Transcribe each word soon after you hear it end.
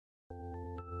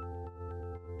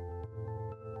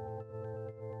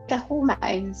the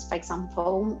hormones, for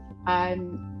example,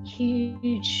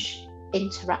 huge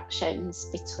interactions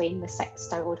between the sex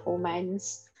steroid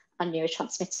hormones and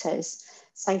neurotransmitters.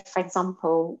 So, for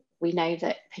example, we know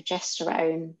that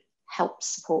progesterone helps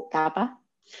support GABA.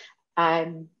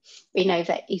 We know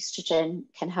that estrogen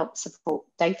can help support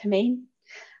dopamine.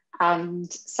 And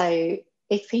so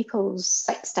if people's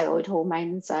sex steroid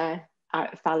hormones are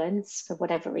out of balance for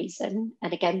whatever reason,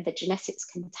 and again, the genetics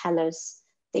can tell us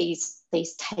these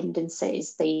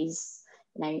tendencies, these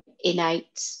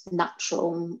innate,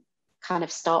 natural kind of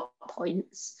start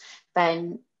points,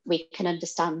 then we can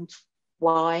understand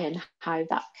why and how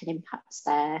that can impact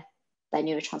their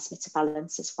neurotransmitter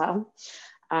balance as well.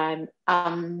 And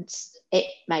it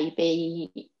may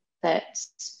be that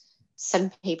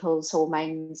some people's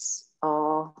hormones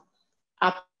are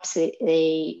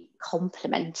absolutely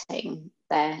complementing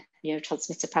their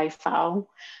neurotransmitter profile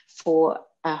for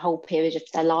a whole period of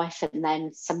their life, and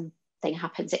then something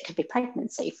happens. It could be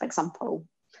pregnancy, for example.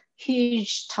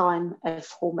 Huge time of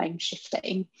hormone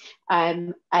shifting.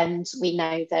 And we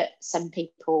know that some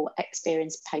people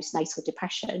experience postnatal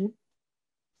depression.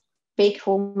 Big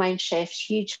hormone shift,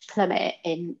 huge plummet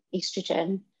in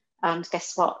estrogen. And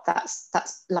guess what? That's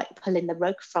like pulling the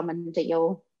rug from under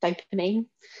your dopamine.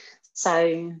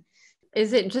 So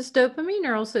is it just dopamine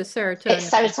or also serotonin? It's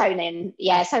serotonin.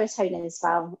 Yeah, serotonin as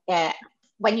well. Yeah.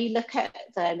 When you look at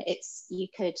them, it's you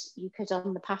could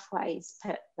on the pathways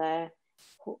put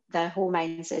the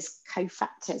hormones as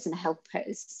cofactors and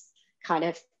helpers, kind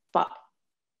of, but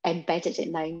embedded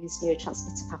in those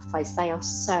neurotransmitter pathways. They are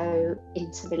so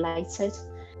interrelated.